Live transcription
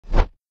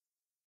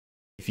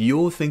If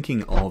you're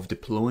thinking of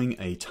deploying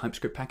a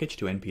TypeScript package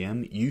to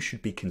NPM, you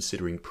should be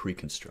considering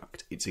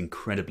Preconstruct. It's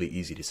incredibly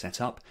easy to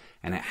set up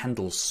and it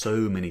handles so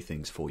many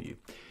things for you.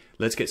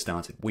 Let's get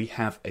started. We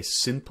have a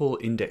simple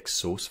index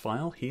source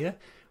file here,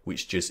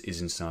 which just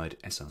is inside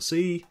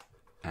src,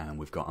 and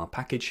we've got our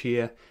package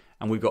here,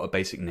 and we've got a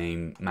basic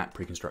name, map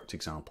preconstruct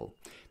example.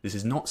 This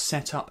is not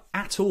set up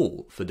at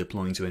all for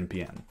deploying to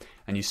NPM,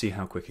 and you see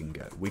how quick it can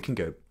go. We can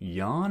go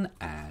yarn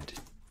add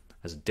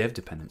as a dev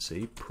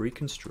dependency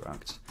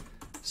preconstruct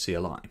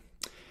CLI.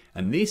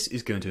 And this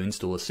is going to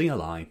install a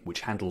CLI which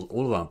handles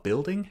all of our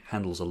building,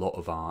 handles a lot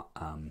of our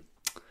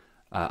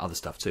other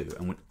stuff too.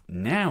 And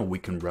now we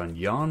can run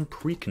yarn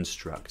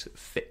preconstruct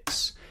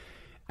fix.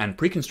 And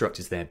preconstruct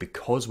is there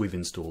because we've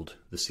installed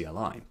the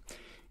CLI.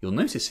 You'll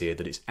notice here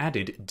that it's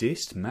added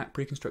dist map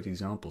preconstruct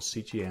example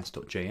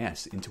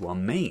cgs.js into our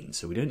main,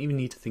 so we don't even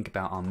need to think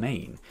about our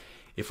main.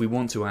 If we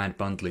want to add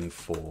bundling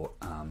for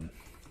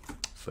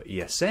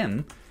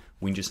ESM,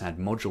 we can just add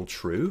module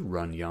true,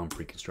 run yarn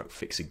preconstruct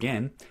fix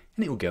again,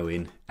 and it will go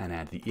in and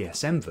add the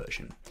ESM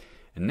version.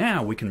 And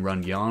now we can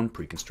run yarn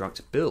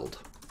preconstruct build.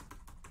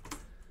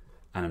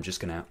 And I'm just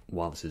going to,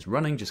 while this is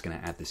running, just going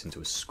to add this into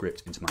a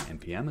script into my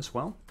npm as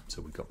well.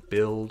 So we've got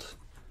build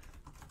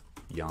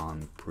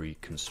yarn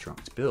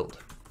preconstruct build.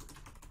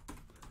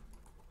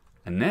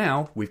 And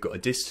now we've got a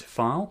dist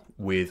file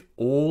with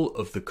all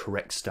of the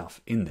correct stuff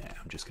in there.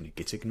 I'm just going to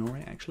git ignore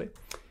it actually.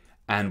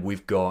 And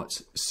we've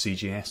got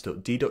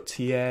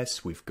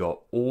cgs.d.ts, we've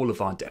got all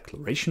of our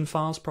declaration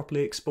files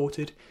properly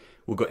exported.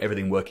 We've got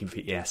everything working for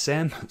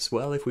ESM as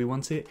well if we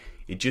want it.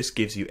 It just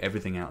gives you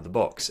everything out of the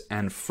box.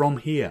 And from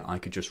here, I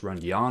could just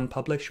run yarn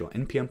publish or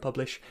npm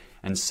publish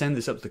and send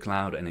this up to the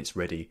cloud, and it's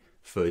ready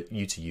for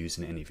you to use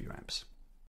in any of your apps.